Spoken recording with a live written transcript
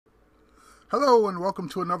Hello and welcome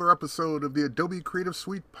to another episode of the Adobe Creative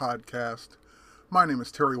Suite podcast. My name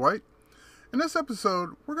is Terry White. In this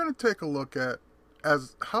episode, we're going to take a look at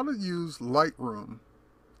how to use Lightroom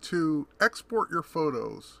to export your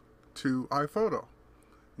photos to iPhoto.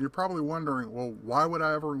 You're probably wondering, well, why would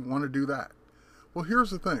I ever want to do that? Well,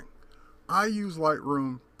 here's the thing. I use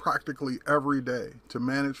Lightroom practically every day to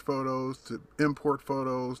manage photos, to import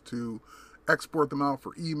photos, to export them out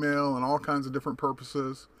for email and all kinds of different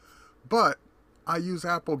purposes. But I use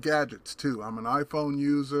Apple gadgets too. I'm an iPhone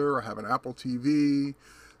user, I have an Apple TV.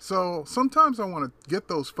 So sometimes I want to get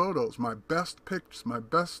those photos, my best pictures, my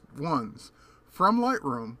best ones, from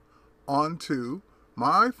Lightroom onto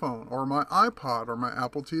my iPhone or my iPod or my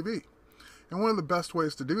Apple TV. And one of the best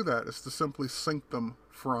ways to do that is to simply sync them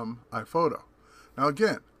from iPhoto. Now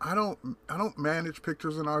again, I don't manage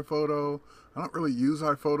pictures in iPhoto. I don't really use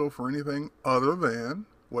iPhoto for anything other than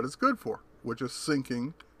what it's good for, which is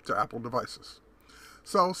syncing to Apple devices.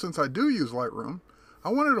 So since I do use Lightroom, I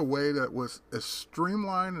wanted a way that was as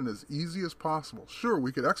streamlined and as easy as possible. Sure,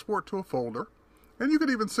 we could export to a folder, and you could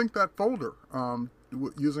even sync that folder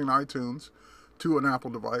using iTunes to an Apple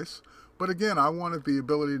device. But again, I wanted the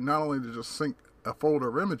ability not only to just sync a folder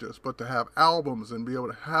of images, but to have albums and be able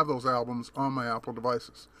to have those albums on my Apple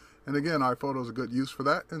devices. And again, iPhoto is a good use for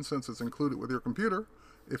that, and since it's included with your computer,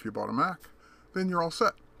 if you bought a Mac, then you're all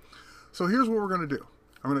set. So here's what we're going to do.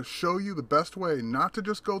 I'm going to show you the best way not to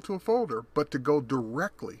just go to a folder, but to go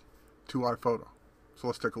directly to iPhoto. So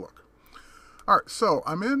let's take a look. All right, so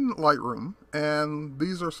I'm in Lightroom, and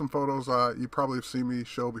these are some photos you probably have seen me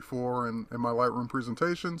show before in my Lightroom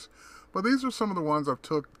presentations, but these are some of the ones I've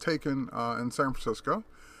taken in San Francisco,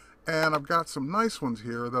 and I've got some nice ones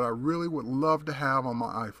here that I really would love to have on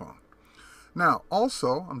my iPhone. Now,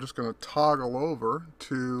 also, I'm just going to toggle over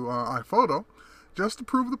to iPhoto. Just to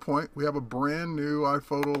prove the point, we have a brand new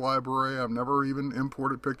iPhoto library. I've never even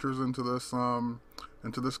imported pictures into this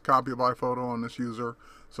copy of iPhoto on this user.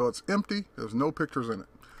 So it's empty. There's no pictures in it.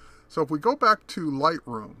 So if we go back to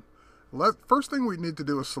Lightroom, first thing we need to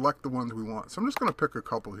do is select the ones we want. So I'm just going to pick a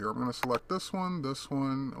couple here. I'm going to select this one, this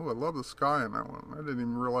one. Oh, I love the sky in that one. I didn't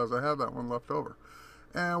even realize I had that one left over.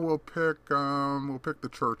 And we'll pick the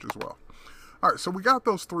church as well. All right, so we got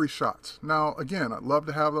those three shots. Now, again, I'd love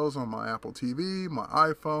to have those on my Apple TV, my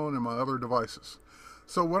iPhone, and my other devices.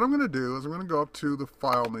 So what I'm going to do is I'm going to go up to the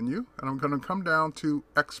File menu, and I'm going to come down to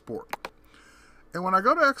Export. And when I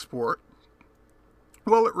go to Export,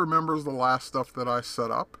 well, it remembers the last stuff that I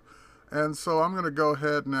set up. And so I'm going to go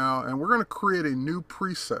ahead now, and we're going to create a new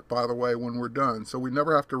preset, by the way, when we're done, so we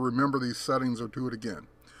never have to remember these settings or do it again.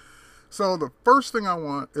 So the first thing I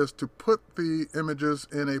want is to put the images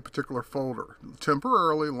in a particular folder,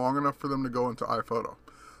 temporarily, long enough for them to go into iPhoto.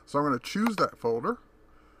 So I'm going to choose that folder,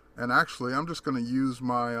 and actually I'm just going to use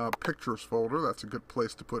my Pictures folder. That's a good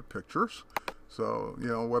place to put pictures. So, you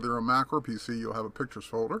know, whether you're a Mac or PC, you'll have a Pictures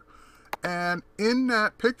folder. And in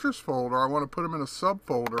that Pictures folder, I want to put them in a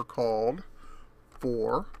subfolder called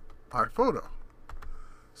For iPhoto.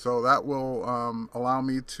 So that will allow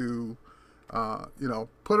me to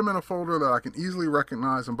put them in a folder that I can easily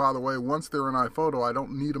recognize. And by the way, once they're in iPhoto, I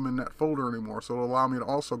don't need them in that folder anymore. So it'll allow me to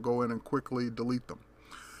also go in and quickly delete them.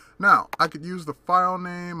 Now, I could use the file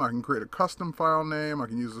name. I can create a custom file name. I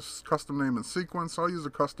can use a custom name and sequence. So I'll use a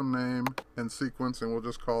custom name and sequence, and we'll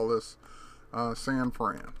just call this San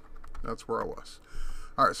Fran. That's where I was.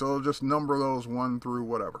 All right, so I'll just number those 1 through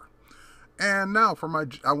whatever. And now for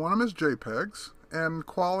I want them as JPEGs. And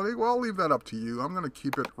quality, well, I'll leave that up to you. I'm going to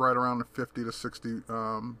keep it right around the 50 to 60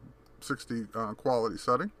 quality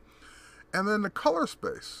setting. And then the color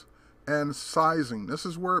space and sizing. This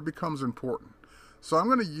is where it becomes important. So I'm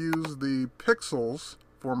going to use the pixels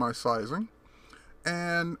for my sizing.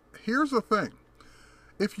 And here's the thing.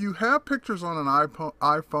 If you have pictures on an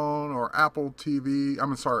iPhone or Apple TV,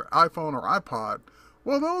 iPhone or iPod,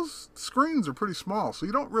 well, those screens are pretty small, so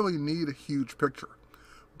you don't really need a huge picture.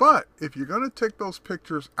 But if you're going to take those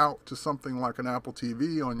pictures out to something like an Apple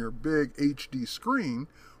TV on your big HD screen,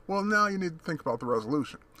 well, now you need to think about the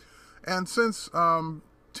resolution. And since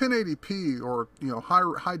 1080p or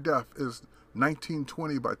high def is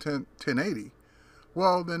 1920 by 1080,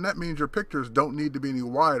 well, then that means your pictures don't need to be any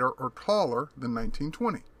wider or taller than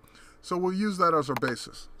 1920. So we'll use that as our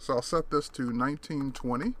basis. So I'll set this to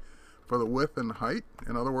 1920 for the width and height.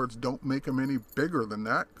 In other words, don't make them any bigger than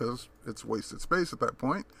that because it's wasted space at that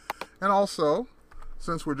point. And also,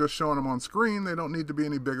 since we're just showing them on screen, they don't need to be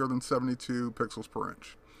any bigger than 72 pixels per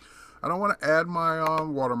inch. I don't want to add my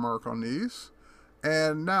watermark on these.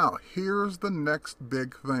 And now, here's the next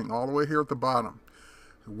big thing, all the way here at the bottom.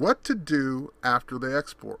 What to do after they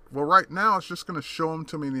export? Well, right now it's just going to show them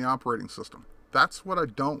to me in the operating system. That's what I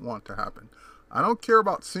don't want to happen. I don't care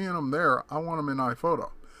about seeing them there. I want them in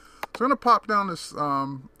iPhoto. So I'm going to pop down this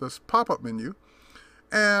pop-up menu,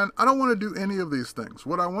 and I don't want to do any of these things.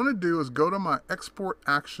 What I want to do is go to my Export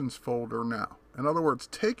Actions folder now. In other words,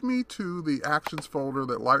 take me to the Actions folder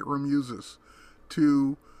that Lightroom uses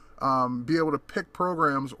to be able to pick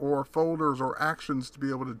programs or folders or actions to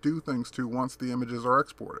be able to do things to once the images are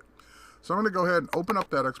exported. So I'm going to go ahead and open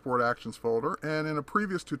up that Export Actions folder, and in a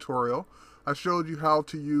previous tutorial I showed you how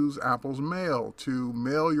to use Apple's Mail to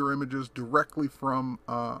mail your images directly from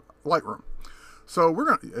Lightroom. So we're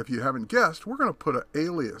going to, if you haven't guessed, we're going to put an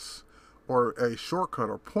alias or a shortcut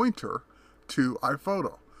or pointer to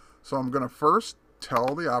iPhoto. So I'm going to first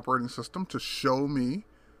tell the operating system to show me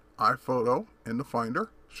iPhoto in the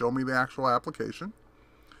Finder, show me the actual application,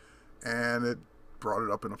 and it brought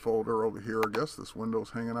it up in a folder over here. I guess this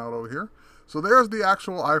window's hanging out over here. So there's the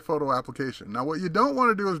actual iPhoto application. Now what you don't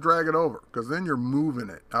want to do is drag it over, because then you're moving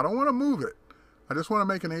it. I don't want to move it. I just want to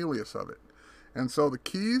make an alias of it. And so the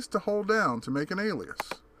keys to hold down to make an alias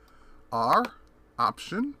are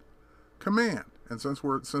Option, Command. And since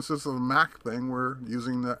this is a Mac thing, we're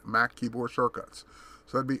using the Mac keyboard shortcuts.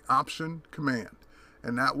 So that'd be Option, Command.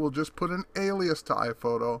 And that will just put an alias to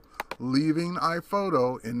iPhoto, leaving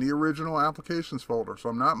iPhoto in the original applications folder. So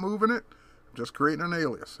I'm not moving it, I'm just creating an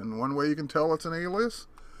alias. And one way you can tell it's an alias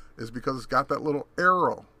is because it's got that little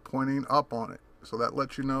arrow pointing up on it. So that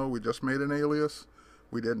lets you know we just made an alias.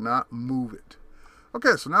 We did not move it.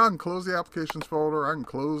 Okay, so now I can close the applications folder. I can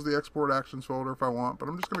close the export actions folder if I want, but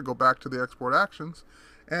I'm just going to go back to the export actions,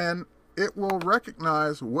 and it will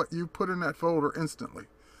recognize what you put in that folder instantly.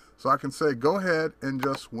 So I can say, go ahead and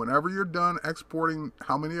just, whenever you're done exporting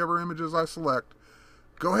how many ever images I select,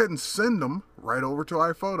 go ahead and send them right over to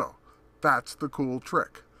iPhoto. That's the cool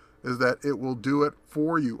trick, is that it will do it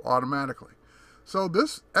for you automatically. So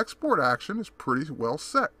this export action is pretty well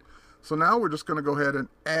set. So now we're just going to go ahead and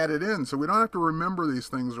add it in, so we don't have to remember these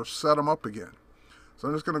things or set them up again. So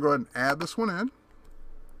I'm just going to go ahead and add this one in,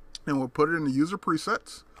 and we'll put it in the user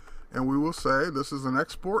presets, and we will say this is an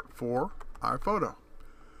export for iPhoto.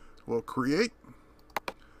 We'll create,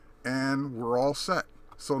 and we're all set.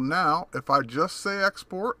 So now if I just say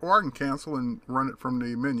export, or I can cancel and run it from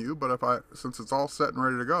the menu, but since it's all set and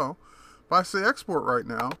ready to go, if I say export right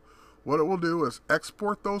now, what it will do is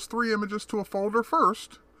export those 3 images to a folder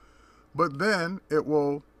first, but then it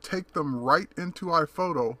will take them right into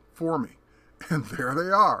iPhoto for me. And there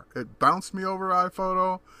they are. It bounced me over to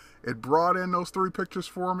iPhoto. It brought in those 3 pictures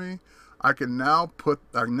for me. I can now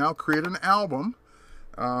create an album.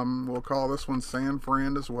 We'll call this one San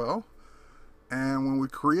Fran as well. And when we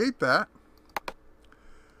create that,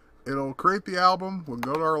 it'll create the album. We'll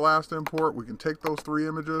go to our last import. We can take those 3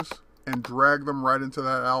 images and drag them right into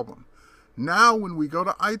that album. Now when we go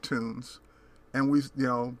to iTunes, and we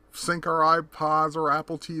sync our iPods or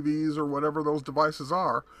Apple TVs or whatever those devices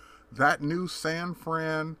are, that new San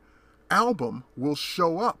Fran album will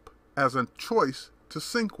show up as a choice to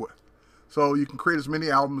sync with. So you can create as many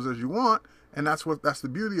albums as you want, and that's the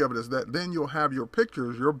beauty of it, is that then you'll have your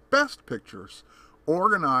pictures, your best pictures,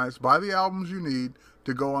 organized by the albums you need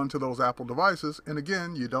to go onto those Apple devices. And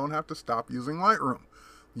again, you don't have to stop using Lightroom.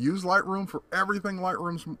 Use Lightroom for everything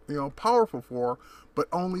Lightroom's powerful for, but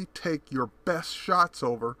only take your best shots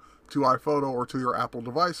over to iPhoto or to your Apple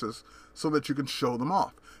devices so that you can show them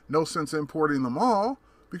off. No sense importing them all,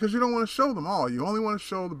 because you don't want to show them all. You only want to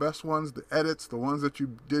show the best ones, the edits, the ones that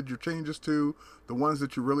you did your changes to, the ones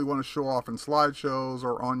that you really want to show off in slideshows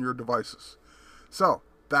or on your devices. So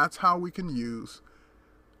that's how we can use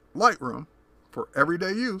Lightroom for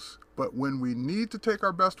everyday use, but when we need to take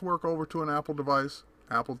our best work over to an Apple device,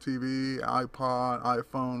 Apple TV, iPod,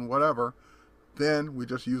 iPhone, whatever, then we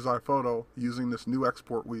just use iPhoto using this new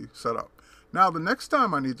export we set up. Now the next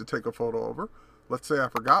time I need to take a photo over, let's say I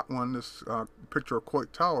forgot one, this picture of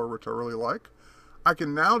Coit Tower, which I really like, I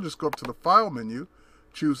can now just go up to the File menu,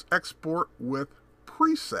 choose Export with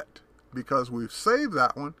Preset, because we've saved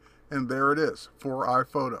that one, and there it is for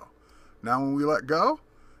iPhoto. Now when we let go,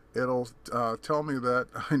 it'll tell me that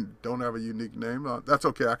I don't have a unique name. That's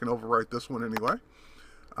okay, I can overwrite this one anyway.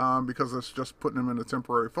 Because it's just putting them in a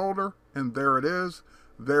temporary folder, and there it is.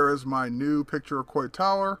 There is my new picture of Coit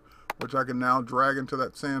Tower, which I can now drag into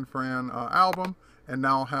that San Fran album, and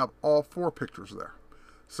now I'll have all 4 pictures there.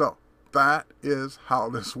 So that is how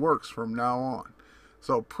this works from now on.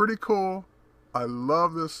 So pretty cool. I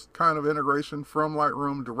love this kind of integration from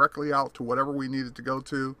Lightroom directly out to whatever we need it to go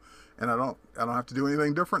to, and I don't have to do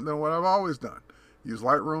anything different than what I've always done. use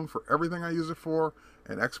Lightroom for everything I use it for,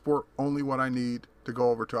 and export only what I need to go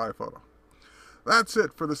over to iPhoto. That's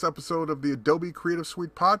it for this episode of the Adobe Creative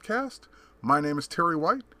Suite podcast. My name is Terry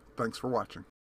White. Thanks for watching.